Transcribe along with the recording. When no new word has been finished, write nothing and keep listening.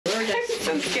I'm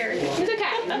so scared. It's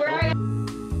okay. Where are you?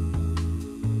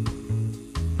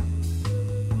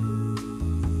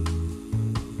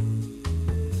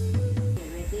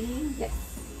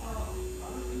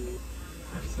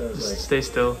 Stay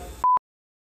still.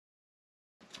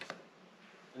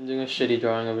 I'm doing a shitty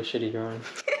drawing of a shitty drawing.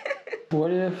 Why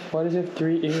does it have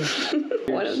 3 ears?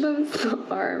 One of them's the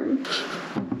arm.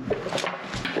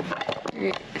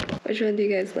 Which one do you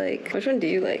guys like? Which one do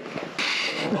you like?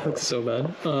 That's so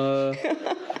bad. I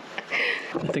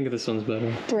think this one's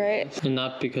better. Right? And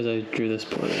not because I drew this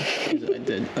poorly. I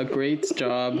did a great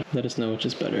job. Let us know which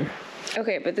is better.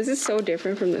 Okay, but this is so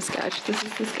different from the sketch. This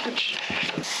is the sketch.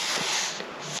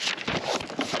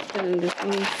 And this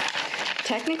one.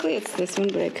 Technically it's this one,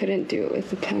 but I couldn't do it with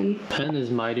the pen. Pen is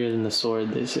mightier than the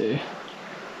sword, they say.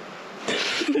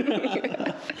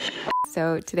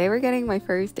 So today we're getting my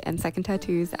first and second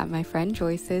tattoos at my friend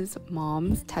Joyce's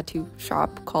mom's tattoo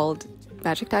shop called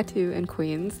Magic Tattoo in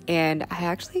Queens, and I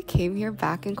actually came here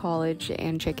back in college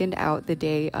and chickened out the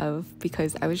day of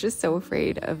because I was just so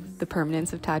afraid of the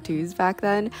permanence of tattoos back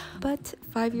then. But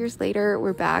 5 years later,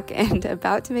 we're back and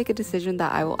about to make a decision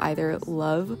that I will either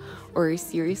love or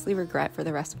seriously regret for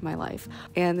the rest of my life.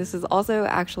 And this is also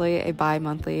actually a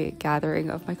bi-monthly gathering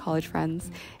of my college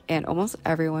friends, and almost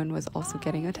everyone was also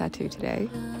getting a tattoo today.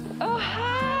 Oh,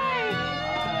 hi!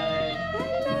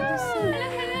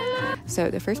 So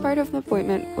the first part of the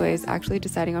appointment was actually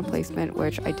deciding on placement,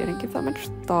 which I didn't give that much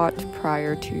thought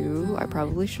prior to. I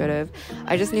probably should have.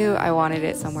 I just knew I wanted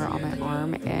it somewhere on my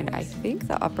arm, and I think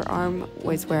the upper arm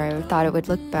was where I thought it would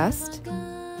look best.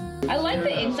 I like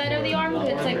the inside of the arm because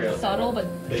it's like subtle but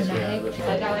dramatic.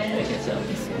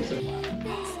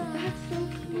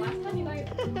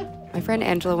 My friend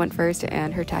Angela went first,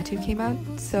 and her tattoo came out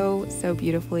so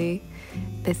beautifully.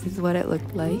 This is what it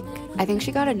looked like. I think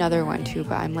she got another one too,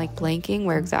 but I'm like blanking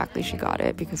where exactly she got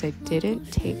it because I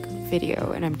didn't take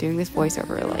video, and I'm doing this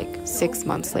voiceover like 6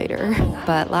 months later.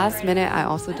 But last minute, I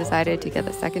also decided to get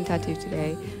the second tattoo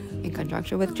today in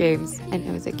conjunction with James, and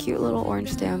it was a cute little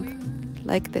orange stamp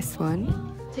like this one.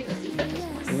 Take a seat.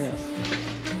 Yeah.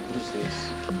 What is this?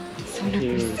 So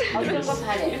nervous. 어떤 거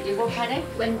바래? 이거 바래?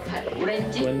 왼팔.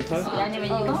 오렌지? 왼팔? 아니면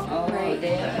이거? Right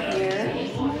there.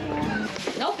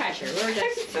 No pressure. We're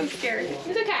just So scared. It's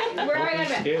okay. We're already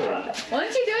gonna be.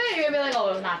 Once you do it, you're gonna be like,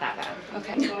 oh, it's not that bad.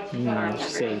 Okay.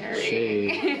 She's saying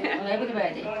shade.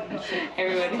 Everybody.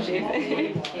 Everybody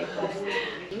shave.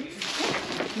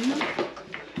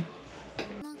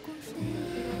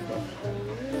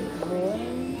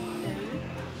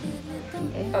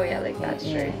 Oh yeah, like that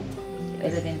straight.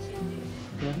 Evidence.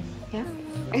 Yeah.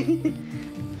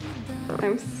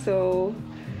 I'm so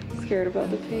scared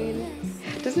about the pain.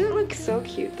 Doesn't it look so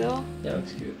cute though? Yeah,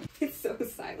 looks cute. It's so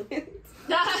silent. You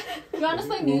want us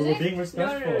to play music? We're being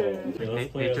respectful. Okay,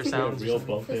 let's play Nature sounds. real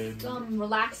bumping.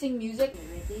 Relaxing music.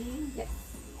 Yes.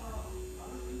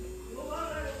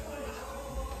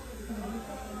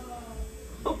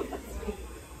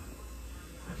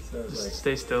 Just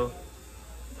stay still.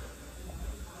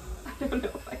 I don't know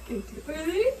if I can do it.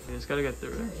 Really? You just gotta get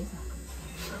through it.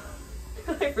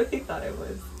 I really thought I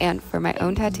was. And for my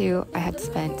own tattoo, I had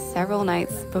spent several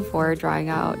nights before drawing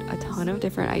out a ton of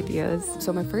different ideas.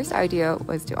 So my first idea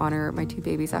was to honor my 2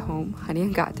 babies at home, Honey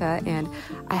and Gata, and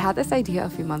I had this idea a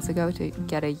few months ago to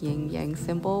get a yin-yang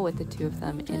symbol with the 2 of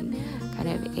them in kind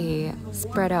of a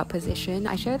spread out position.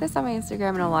 I shared this on my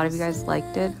Instagram and a lot of you guys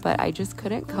liked it, but I just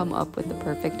couldn't come up with the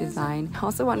perfect design. I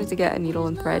also wanted to get a needle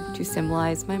and thread to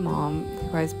symbolize my mom,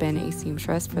 who has been a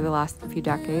seamstress for the last few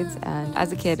decades, and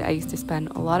as a kid I used to spend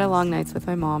a lot of long nights with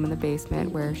my mom in the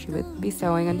basement where she would be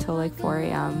sewing until like 4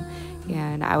 a.m.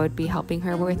 and I would be helping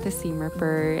her with the seam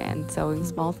ripper and sewing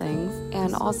small things.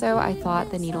 And also I thought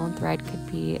the needle and thread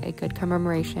could be a good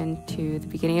commemoration to the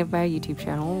beginning of my YouTube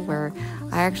channel, where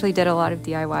I actually did a lot of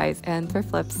DIYs and thrift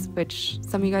flips, which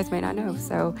some of you guys might not know.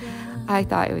 So I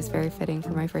thought it was very fitting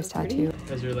for my first tattoo.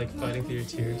 As you're like fighting through your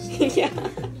tears. Yeah.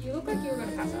 You look like you were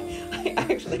gonna pass out. I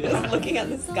actually was looking at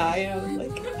the sky and I was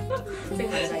like...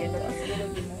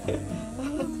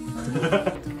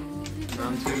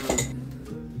 Round 2.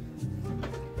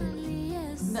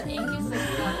 The ink is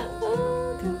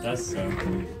like That's so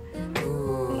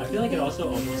cool. I feel like it also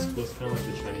almost looks kind of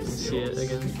like the Chinese See it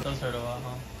seals. again? Those hurt a lot,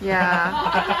 huh?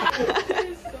 Yeah.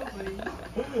 It's so funny.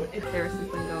 If there was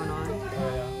something going on.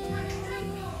 Oh yeah.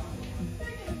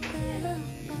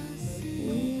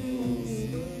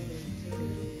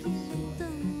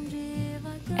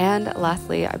 And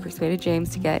lastly, I persuaded James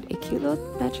to get a cute little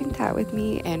matching tat with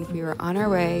me, and we were on our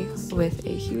way with a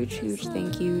huge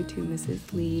thank you to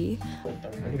Mrs. Lee.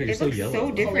 Okay, you're so yellow. So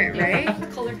different, right?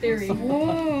 Color theory.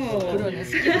 Whoa. 그러네.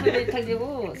 스킨톤에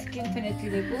틀리고 스킨톤에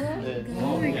틀리고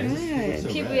Oh my god.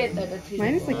 피부에 따라 틀리고.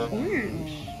 Mine is like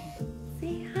orange.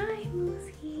 Say hi,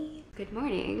 Lucy. Good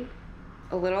morning.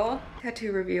 A little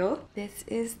tattoo reveal. This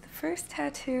is the first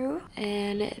tattoo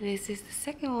and this is the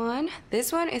second one.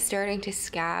 This one is starting to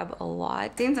scab a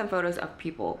lot. I've seen some photos of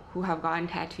people who have gotten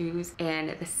tattoos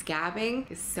and the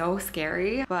scabbing is so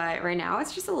scary, but right now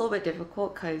it's just a little bit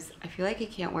difficult because I feel like I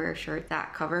can't wear a shirt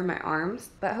that cover my arms,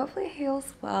 but hopefully it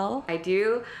heals well. I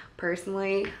do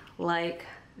personally like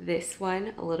this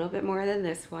one a little bit more than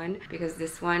this one because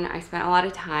this one I spent a lot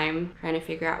of time trying to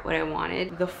figure out what I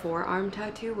wanted. The forearm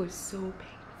tattoo was so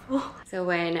painful. So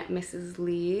when Mrs.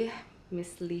 Lee,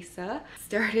 Miss Lisa,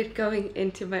 started going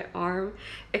into my arm,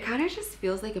 it kind of just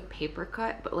feels like a paper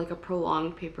cut, but like a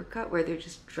prolonged paper cut where they're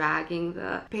just dragging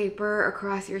the paper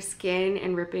across your skin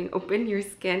and ripping open your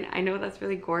skin. I know that's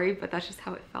really gory, but that's just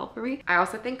how it felt for me. I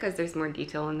also think because there's more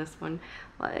detail in this one,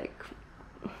 like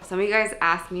some of you guys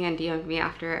asked me and DM'd me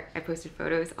after I posted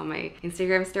photos on my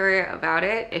Instagram story about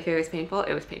it. If it was painful,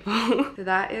 it was painful. So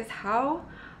that is how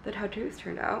the tattoos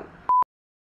turned out.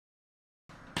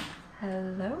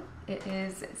 Hello, it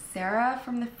is Sarah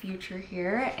from the future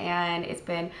here, and it's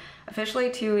been officially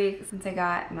 2 weeks since I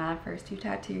got my first 2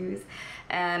 tattoos,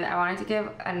 and I wanted to give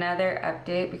another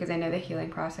update because I know the healing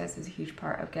process is a huge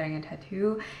part of getting a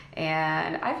tattoo,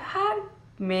 and I've had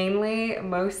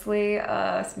mostly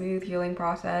a smooth healing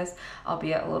process,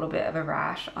 albeit a little bit of a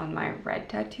rash on my red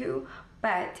tattoo.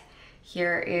 But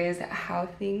here is how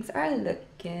things are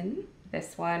looking.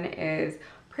 This one is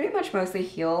pretty much mostly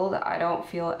healed. I don't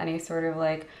feel any sort of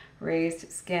like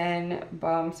raised skin,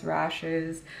 bumps,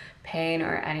 rashes, pain,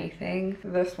 or anything.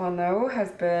 This one though has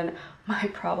been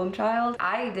my problem child.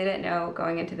 I didn't know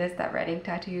going into this that red ink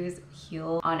tattoos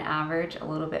heal on average a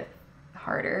little bit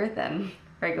harder than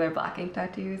regular black ink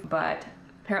tattoos, but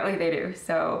apparently they do.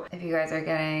 So if you guys are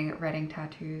getting red ink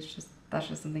tattoos, that's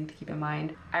just something to keep in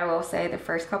mind. I will say the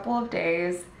first couple of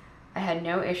days I had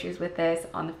no issues with this.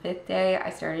 On the 5th day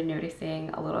I started noticing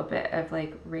a little bit of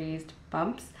like raised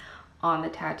bumps on the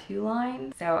tattoo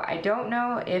line. So I don't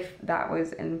know if that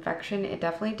was an infection. It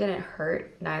definitely didn't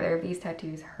hurt. Neither of these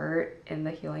tattoos hurt in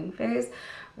the healing phase,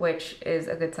 which is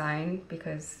a good sign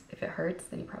because if it hurts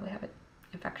then you probably have an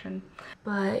infection.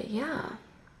 But yeah,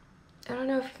 I don't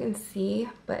know if you can see,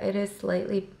 but it is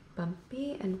slightly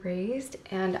bumpy and raised,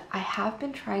 and I have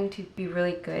been trying to be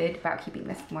really good about keeping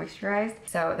this moisturized.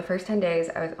 So the first 10 days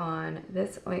I was on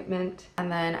this ointment,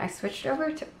 and then I switched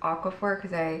over to Aquaphor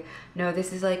because I know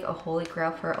this is like a holy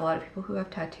grail for a lot of people who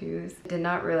have tattoos. I did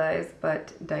not realize,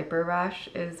 but diaper rash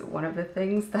is one of the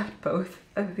things that both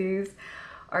of these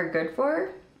are good for.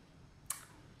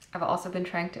 I've also been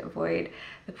trying to avoid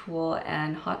the pool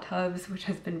and hot tubs, which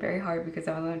has been very hard because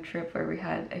I was on a trip where we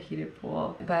had a heated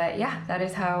pool. But yeah, that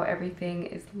is how everything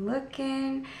is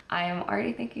looking. I am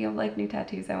already thinking of like new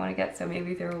tattoos I want to get, so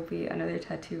maybe there will be another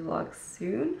tattoo vlog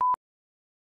soon.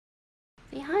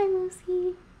 Say hi,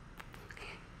 Lucy.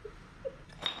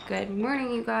 Good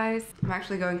morning, you guys. I'm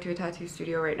actually going to a tattoo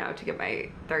studio right now to get my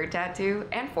 3rd tattoo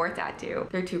and 4th tattoo.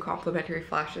 They're 2 complimentary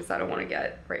flashes that I want to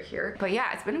get right here. But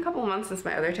yeah, it's been a couple of months since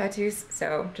my other tattoos,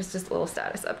 so just a little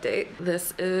status update.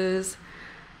 This is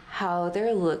how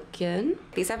they're looking.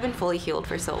 These have been fully healed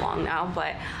for so long now,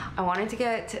 but I wanted to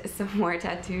get some more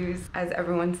tattoos. As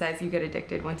everyone says, you get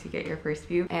addicted once you get your first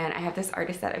few. And I have this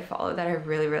artist that I follow that I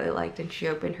really liked, and she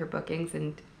opened her bookings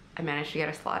and I managed to get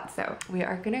a slot. So we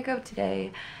are gonna go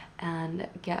today and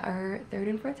get our 3rd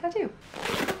and 4th tattoo.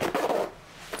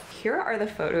 Here are the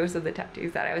photos of the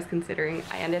tattoos that I was considering.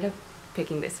 I ended up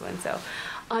picking this one, so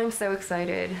I'm so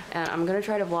excited, and I'm gonna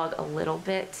try to vlog a little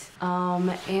bit.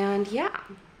 And yeah,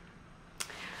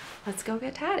 let's go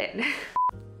get tatted.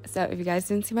 So if you guys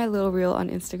didn't see my little reel on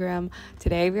Instagram,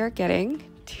 today we are getting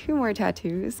 2 more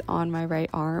tattoos on my right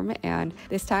arm, and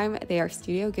this time they are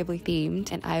Studio Ghibli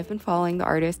themed, and I've been following the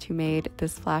artist who made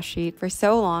this flash sheet for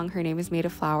so long. Her name is Made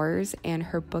of Flowers, and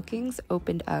her bookings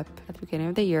opened up at the beginning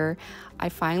of the year. I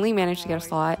finally managed to get a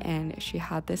slot, and she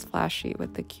had this flash sheet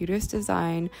with the cutest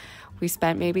design. We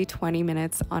spent maybe 20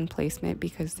 minutes on placement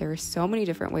because there are so many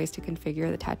different ways to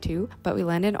configure the tattoo, but we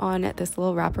landed on this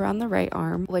little wrap around the right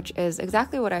arm, which is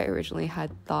exactly what I originally had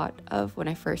thought of when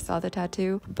I first saw the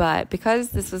tattoo. But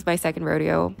because this was my 2nd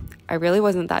rodeo, I really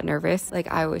wasn't that nervous. Like,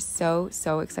 I was so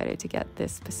excited to get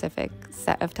this specific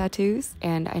set of tattoos.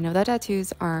 And I know that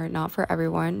tattoos are not for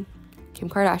everyone. Kim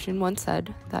Kardashian once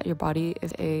said that your body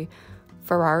is a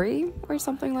Ferrari or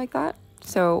something like that.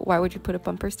 so why would you put a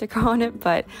bumper sticker on it?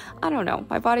 But I don't know,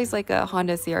 my body's like a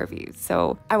Honda CR-V,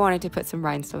 so I wanted to put some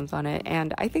rhinestones on it,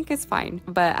 and I think it's fine.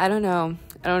 But I don't know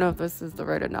if this is the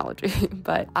right analogy,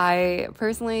 but I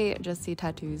personally just see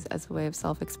tattoos as a way of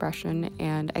self-expression,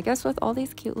 and I guess with all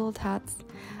these cute little tats,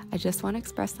 I just want to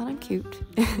express that I'm cute.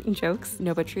 Jokes.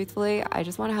 No, but truthfully, I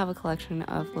just want to have a collection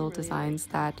of little designs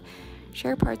that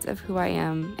share parts of who I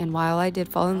am. And while I did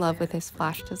fall in love with this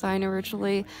flash design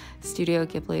originally, Studio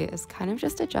Ghibli is kind of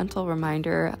just a gentle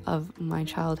reminder of my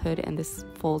childhood and this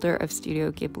folder of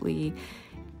Studio Ghibli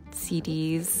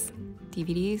CDs,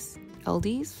 DVDs,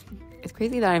 LDs. It's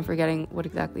crazy that I'm forgetting what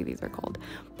exactly these are called,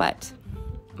 but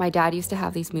my dad used to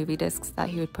have these movie discs that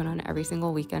he would put on every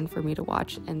single weekend for me to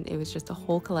watch, and it was just a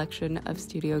whole collection of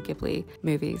Studio Ghibli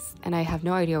movies, and I have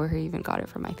no idea where he even got it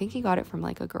from. I think he got it from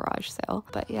like a garage sale.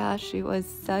 But yeah, she was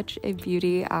such a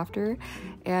beauty after,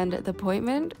 and the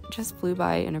appointment just flew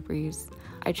by in a breeze.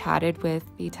 I chatted with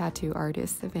the tattoo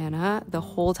artist Savannah the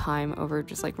whole time over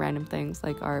just like random things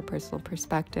like our personal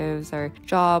perspectives, our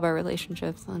job, our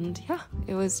relationships, and yeah,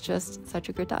 it was just such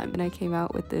a good time. And I came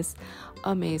out with this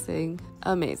amazing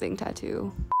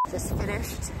tattoo. Just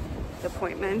finished the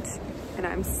appointment and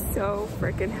I'm so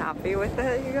freaking happy with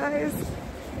it, you guys.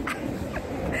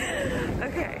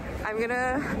 Okay,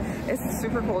 it's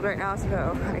super cold right now,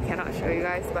 so I cannot show you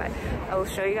guys, but I will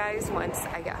show you guys once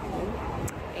I get home.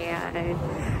 And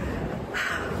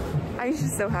I'm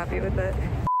just so happy with it.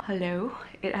 Hello,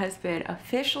 it has been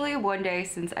officially 1 day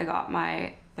since I got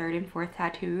my 3rd and 4th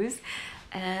tattoos,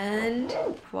 and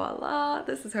voila,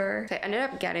 this is her. So I ended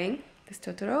up getting this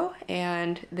Totoro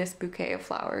and this bouquet of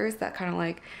flowers that kind of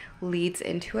like leads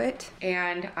into it,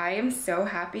 and I am so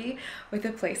happy with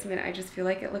the placement. I just feel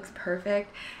like it looks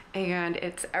perfect, and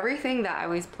it's everything that I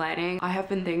was planning. I have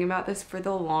been thinking about this for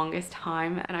the longest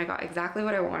time, and I got exactly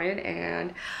what I wanted,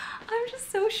 and I'm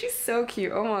just she's so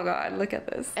cute. Oh my god, look at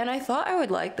this. And I thought I would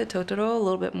like the Totoro a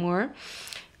little bit more,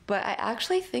 but I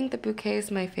actually think the bouquet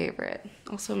is my favorite.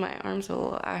 Also, my arm's a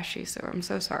little ashy, so I'm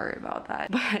so sorry about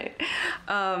that. But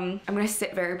I'm gonna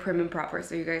sit very prim and proper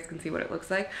so you guys can see what it looks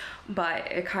like,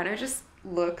 but it kind of just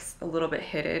looks a little bit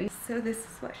hidden. So this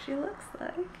is what she looks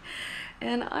like,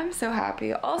 and I'm so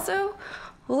happy. Also,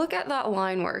 look at that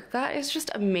line work. That is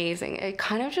just amazing. It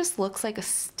kind of just looks like a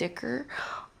sticker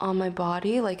on my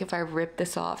body. Like if I rip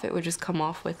this off, it would just come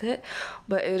off with it,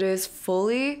 but it is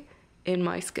fully in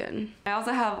my skin. I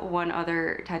also have one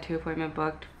other tattoo appointment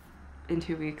booked in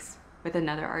 2 weeks with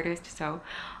another artist, so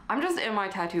I'm just in my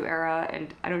tattoo era,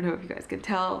 and I don't know if you guys can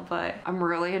tell, but I'm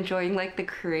really enjoying like the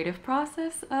creative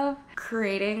process of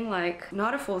creating like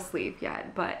not a full sleeve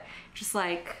yet, but just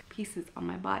like pieces on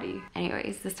my body.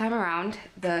 Anyways, this time around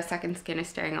the second skin is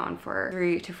staying on for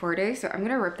 3 to 4 days, so I'm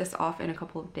gonna rip this off in a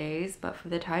couple of days, but for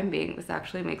the time being this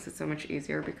actually makes it so much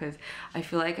easier because I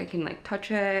feel like I can like touch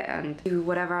it and do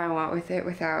whatever I want with it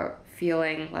without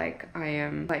feeling like I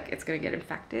am like it's gonna get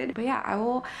infected. But yeah, I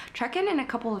will check in a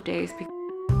couple of days.